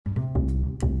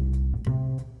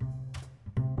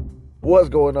What's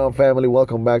going on, family?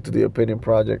 Welcome back to the Opinion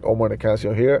Project. Omar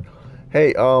Nicasio here.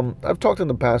 Hey, I've talked in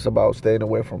the past about staying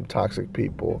away from toxic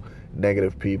people,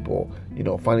 negative people.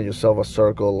 Finding yourself a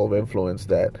circle of influence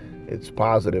that it's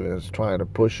positive and it's trying to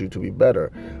push you to be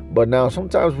better. But now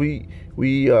sometimes we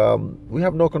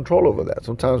have no control over that.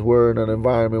 Sometimes we're in an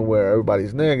environment where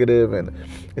everybody's negative and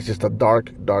it's just a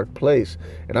dark, dark place.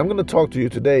 And I'm going to talk to you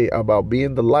today about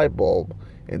being the light bulb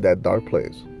in that dark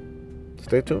place.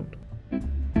 Stay tuned.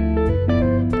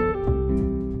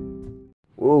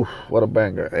 Ooh, what a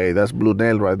banger. Hey, that's Blue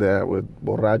Nail right there with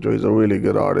Borracho. He's a really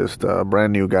good artist,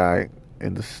 brand new guy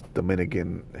in this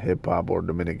Dominican hip hop or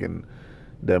Dominican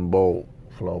dembow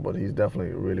flow, but he's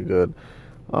definitely really good.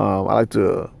 I like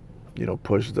to,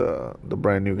 push the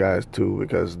brand new guys too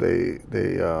because they're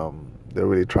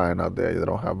really trying out there. They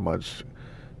don't have much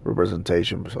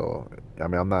representation. So, I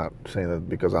mean, I'm not saying that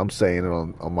because I'm saying it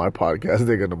on my podcast,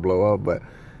 they're going to blow up, but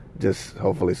just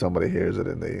hopefully somebody hears it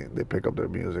and they pick up their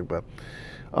music. But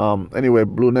anyway,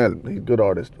 Blue Nell, he's a good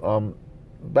artist.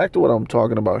 Back to what I'm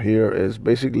talking about here is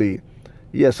basically,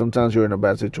 yes, sometimes you're in a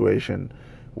bad situation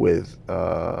with,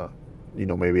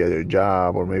 maybe at your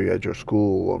job or maybe at your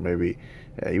school or maybe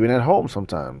even at home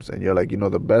sometimes. And you're like,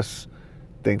 the best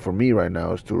thing for me right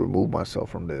now is to remove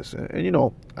myself from this.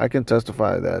 And I can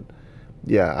testify that,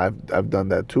 yeah, I've done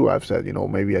that too. I've said,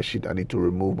 maybe I need to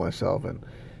remove myself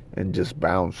and just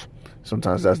bounce.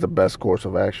 Sometimes that's the best course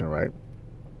of action, right?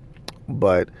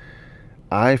 But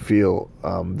I feel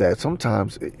that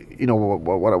sometimes,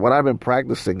 what I've been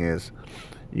practicing is,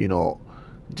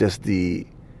 just the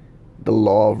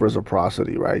law of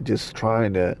reciprocity, right? Just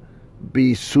trying to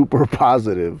be super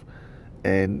positive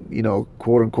and,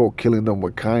 quote unquote, killing them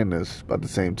with kindness at the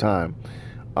same time.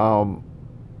 At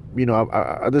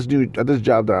this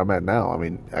job that I'm at now, I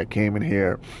mean, I came in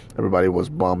here, everybody was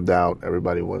bummed out,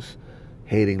 everybody was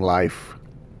hating life,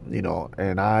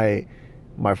 and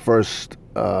my first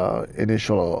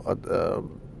initial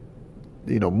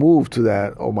move to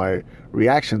that, or my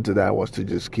reaction to that, was to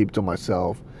just keep to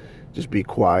myself, just be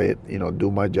quiet,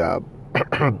 do my job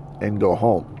and go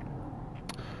home.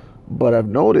 But I've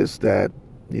noticed that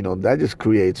that just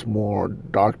creates more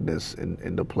darkness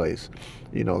in the place,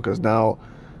 because now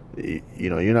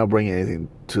you're not bringing anything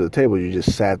to the table. You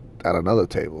just sat at another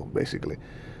table, basically.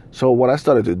 So what I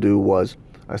started to do was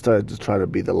I started to try to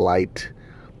be the light,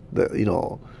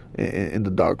 in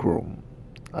the dark room.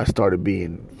 I started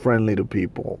being friendly to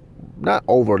people, not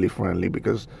overly friendly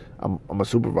because I'm a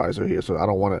supervisor here, so I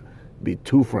don't want to be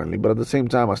too friendly. But at the same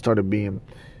time, I started being,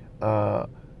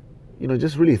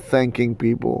 just really thanking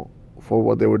people for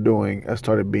what they were doing. I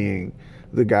started being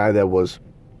the guy that was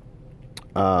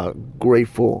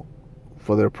grateful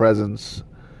for their presence.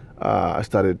 I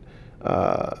started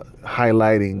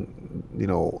highlighting,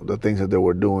 the things that they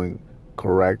were doing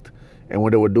correct. And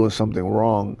when they were doing something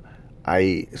wrong,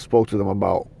 I spoke to them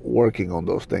about working on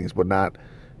those things, but not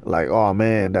like, oh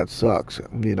man, that sucks,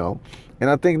 And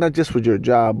I think not just with your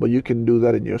job, but you can do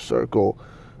that in your circle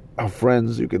of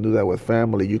friends. You can do that with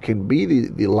family. You can be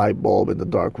the light bulb in the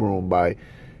dark room by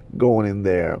going in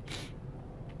there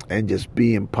and just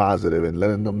being positive and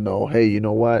letting them know, hey, you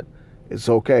know what? It's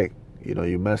okay.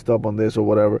 You messed up on this or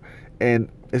whatever.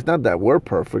 And it's not that we're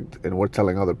perfect and we're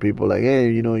telling other people like,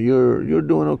 hey, you're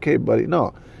doing okay, buddy.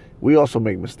 No, we also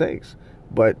make mistakes.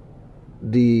 But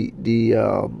the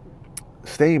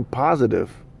staying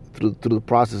positive through the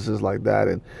processes like that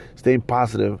and staying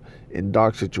positive in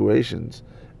dark situations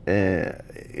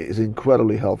is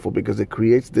incredibly helpful because it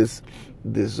creates this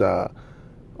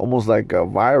almost like a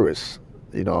virus,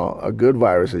 a good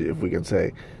virus, if we can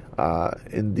say,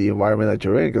 in the environment that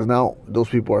you're in, because now those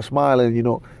people are smiling,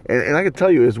 and I can tell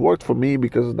you it's worked for me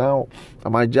because now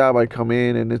at my job I come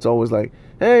in and it's always like,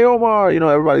 hey Omar,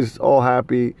 everybody's all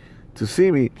happy to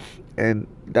see me, and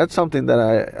that's something that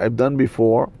I've done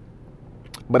before,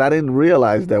 but I didn't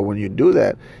realize that when you do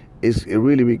that, it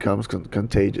really becomes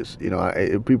contagious.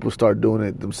 People start doing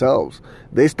it themselves.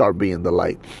 They start being the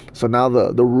light. So now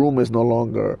the room is no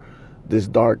longer this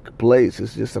dark place.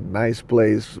 It's just a nice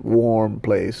place, warm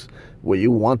place where you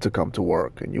want to come to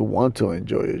work and you want to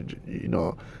enjoy,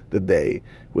 the day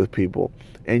with people,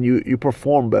 and you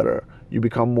perform better. You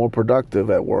become more productive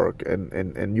at work,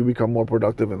 and you become more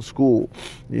productive in school.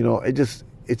 It's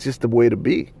just the way to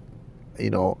be.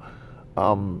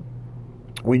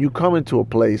 When you come into a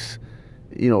place,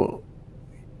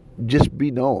 just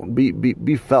be known,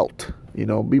 be felt,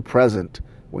 be present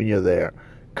when you're there.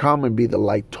 Come and be the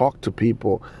light. Talk to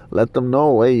people. Let them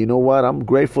know, hey, you know what? I'm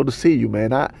grateful to see you,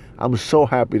 man. I'm so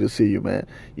happy to see you, man.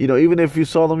 Even if you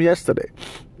saw them yesterday,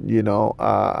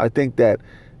 I think that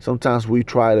sometimes we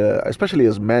try to, especially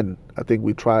as men, I think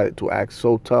we try to act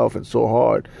so tough and so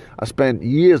hard. I spent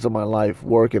years of my life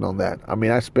working on that. I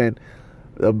mean, I spent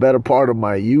the better part of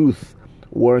my youth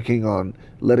working on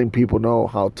letting people know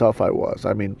how tough I was.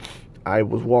 I mean, I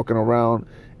was walking around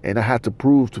and I had to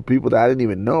prove to people that I didn't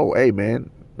even know, hey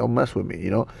man, don't mess with me, you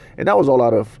know? And that was all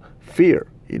out of fear.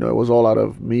 You know, it was all out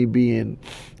of me being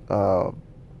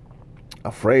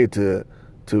afraid to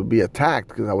be attacked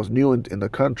because I was new in the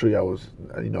country. I was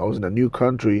in a new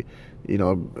country. You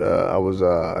know,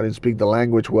 I didn't speak the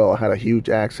language well. I had a huge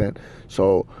accent,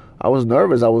 so I was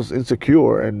nervous. I was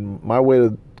insecure, and my way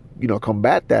to,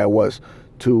 combat that was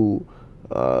to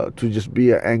just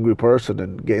be an angry person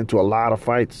and get into a lot of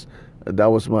fights. That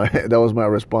was my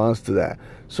response to that.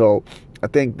 So I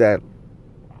think that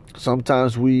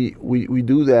sometimes we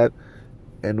do that,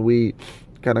 and we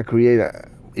kind of create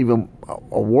even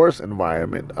a worse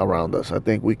environment around us. I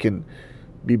think we can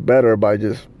be better by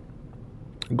just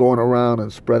going around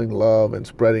and spreading love and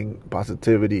spreading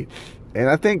positivity. And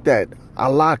I think that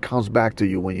a lot comes back to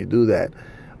you when you do that.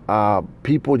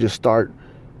 People just start,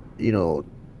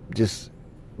 just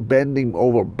bending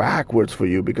over backwards for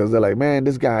you because they're like, man,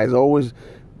 this guy is always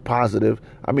positive.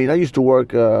 I mean, I used to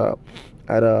work at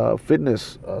a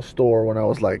fitness store when I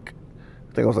was I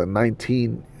think I was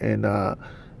 19, and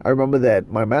I remember that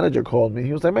my manager called me.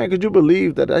 He was like, man, could you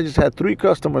believe that I just had 3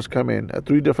 customers come in at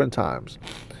 3 different times,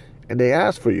 and they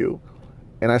asked for you,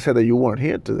 and I said that you weren't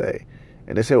here today,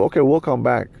 and they said, okay, we'll come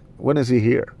back. When is he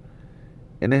here?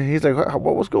 And then he's like,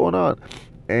 what was going on?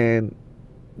 And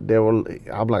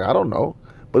I'm like, I don't know.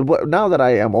 But now that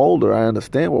I am older, I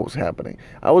understand what was happening.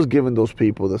 I was giving those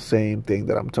people the same thing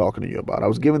that I'm talking to you about. I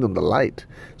was giving them the light.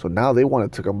 So now they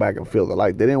wanted to come back and feel the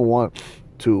light. They didn't want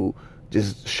to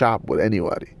just shop with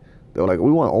anybody. They were like,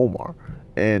 we want Omar.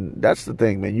 And that's the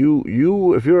thing, man.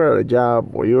 You if you're at a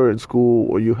job or you're in school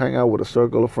or you hang out with a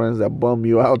circle of friends that bum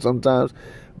you out sometimes,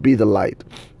 be the light.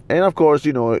 And of course,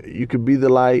 you could be the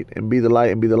light and be the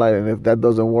light and be the light. And if that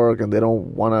doesn't work and they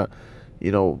don't want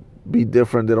to, be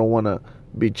different, they don't want to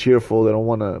be cheerful, they don't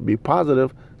want to be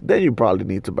positive, then you probably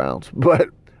need to bounce. But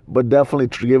definitely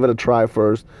give it a try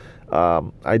first.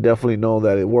 I definitely know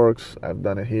that it works. I've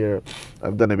done it here.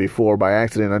 I've done it before by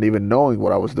accident, not even knowing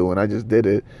what I was doing. I just did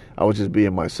it. I was just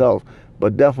being myself.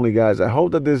 But definitely, guys, I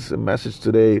hope that this message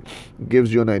today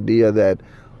gives you an idea that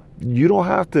you don't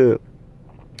have to,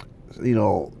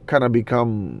 kind of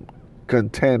become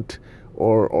content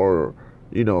or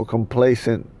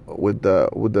complacent with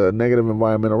the negative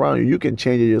environment around you. You can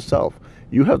change it yourself.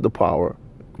 You have the power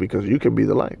because you can be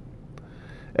the light.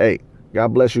 Hey, God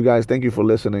bless you guys. Thank you for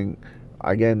listening.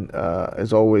 Again,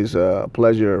 it's always a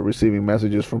pleasure receiving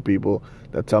messages from people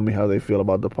that tell me how they feel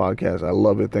about the podcast. I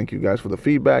love it. Thank you guys for the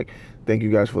feedback. Thank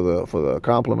you guys for the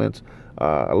compliments.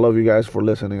 I love you guys for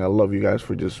listening. I love you guys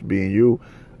for just being you.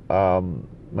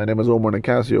 My name is Omar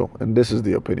Nicasio, and this is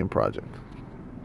The Opinion Project.